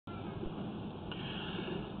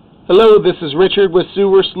Hello, this is Richard with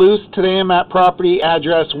Sewer Sluice. Today I'm at property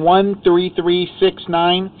address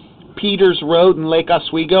 13369 Peters Road in Lake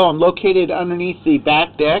Oswego. I'm located underneath the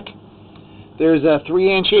back deck. There's a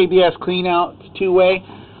 3-inch ABS cleanout two-way.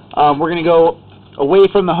 We're going to go away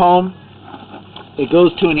from the home. It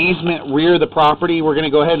goes to an easement rear of the property. We're going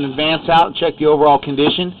to go ahead and advance out and check the overall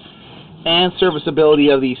condition and serviceability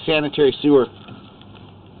of the sanitary sewer.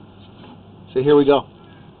 So here we go.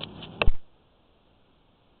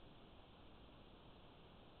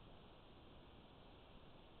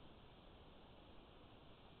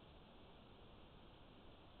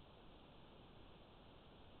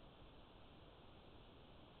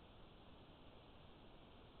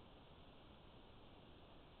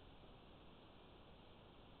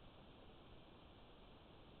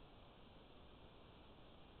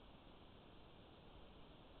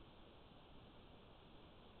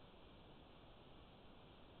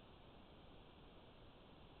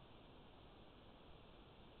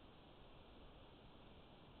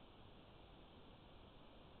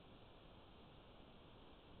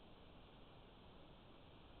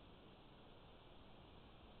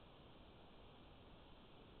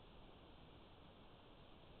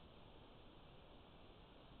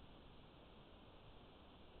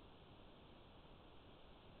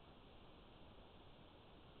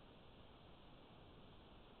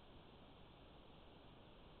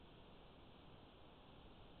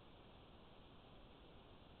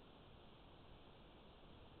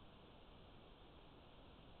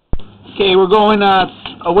 Okay, we're going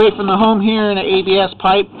away from the home here in an ABS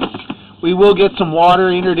pipe. We will get some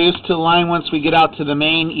water introduced to the line once we get out to the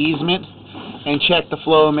main easement and check the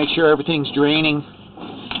flow and make sure everything's draining.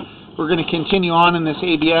 We're going to continue on in this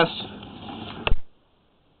ABS.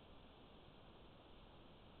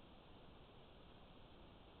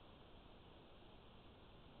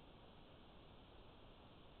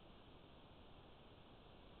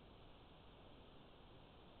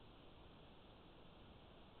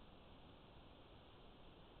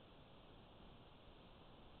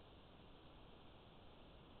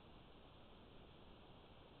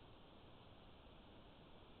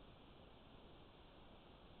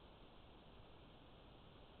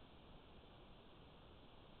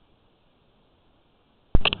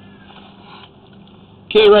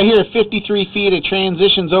 Okay, right here at 53 feet, it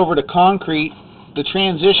transitions over to concrete. The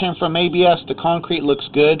transition from ABS to concrete looks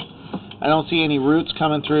good. I don't see any roots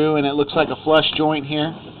coming through, and it looks like a flush joint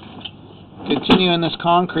here. Continue in this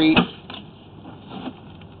concrete.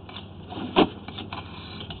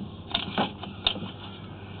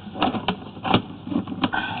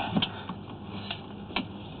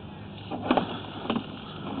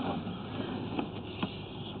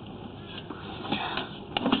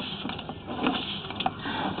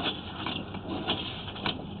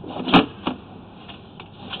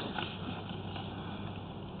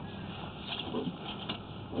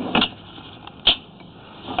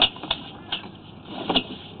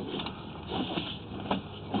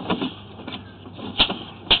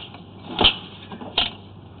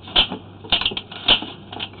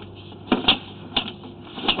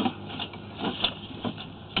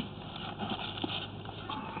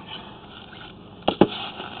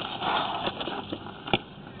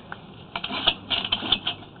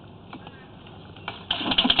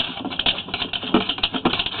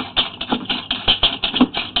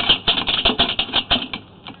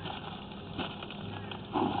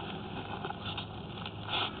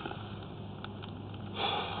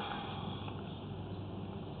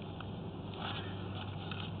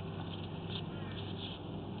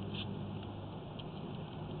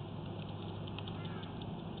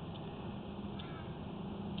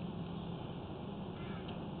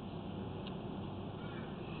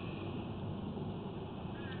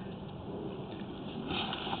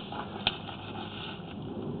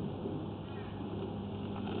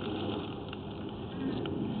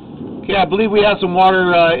 Okay, I believe we have some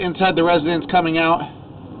water inside the residence coming out.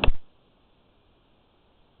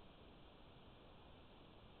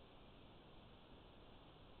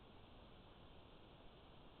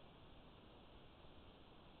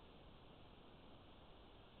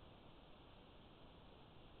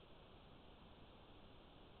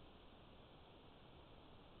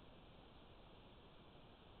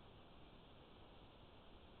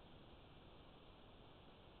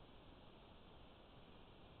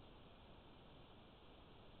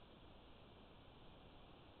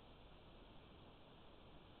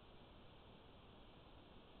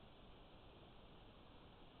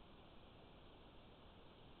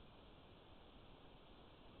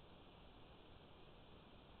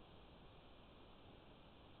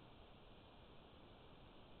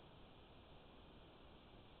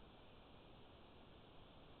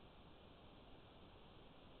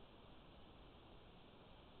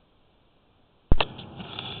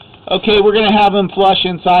 Okay, we're going to have them flush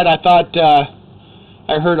inside. I thought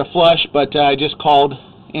I heard a flush, but I just called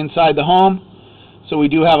inside the home. So we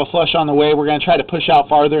do have a flush on the way. We're going to try to push out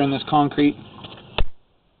farther in this concrete.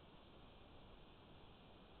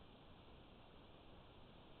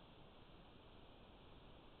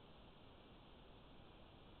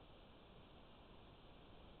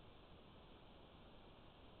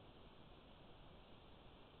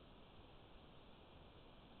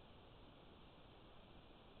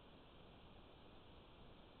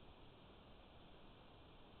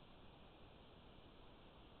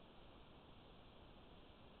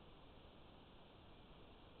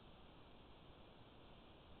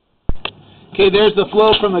 Okay, there's the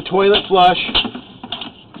flow from the toilet flush.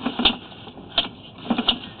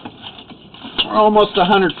 We're almost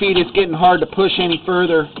 100 feet. It's getting hard to push any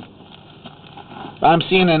further. I'm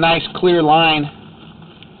seeing a nice clear line.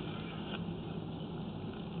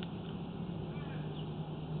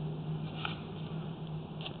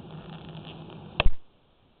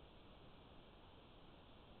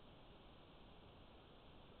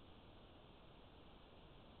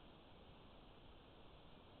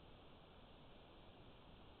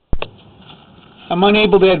 I'm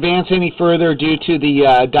unable to advance any further due to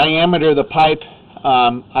the diameter of the pipe.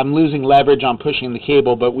 I'm losing leverage on pushing the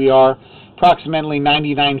cable, but we are approximately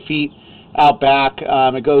 99 feet out back.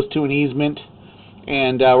 It goes to an easement,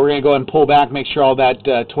 and we're going to go ahead and pull back, make sure all that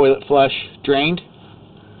toilet flush drained.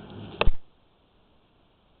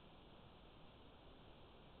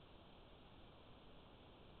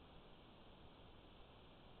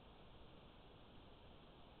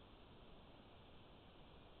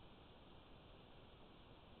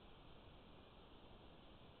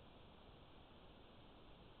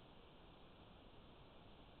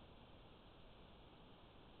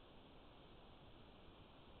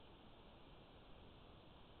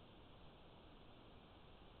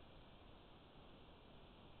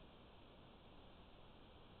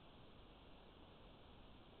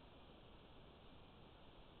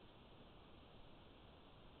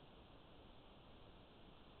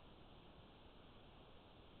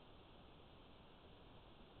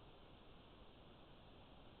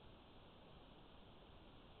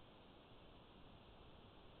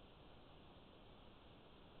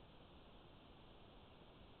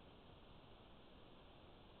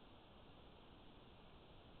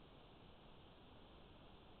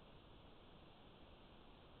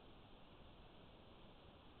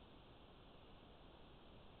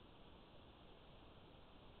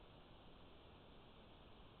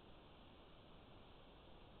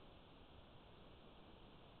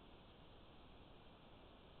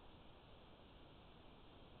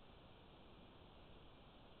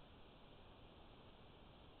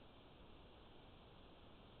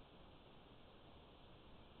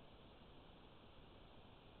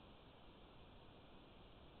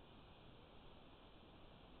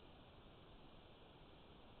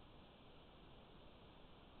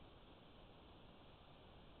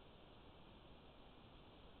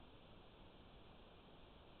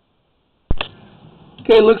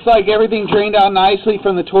 Okay, looks like everything drained out nicely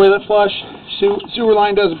from the toilet flush. Sewer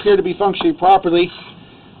line does appear to be functioning properly.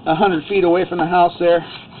 100 feet away from the house there.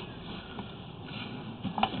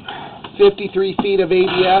 53 feet of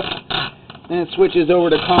ABS, and it switches over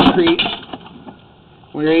to concrete.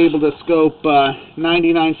 We're able to scope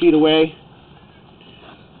 99 feet away.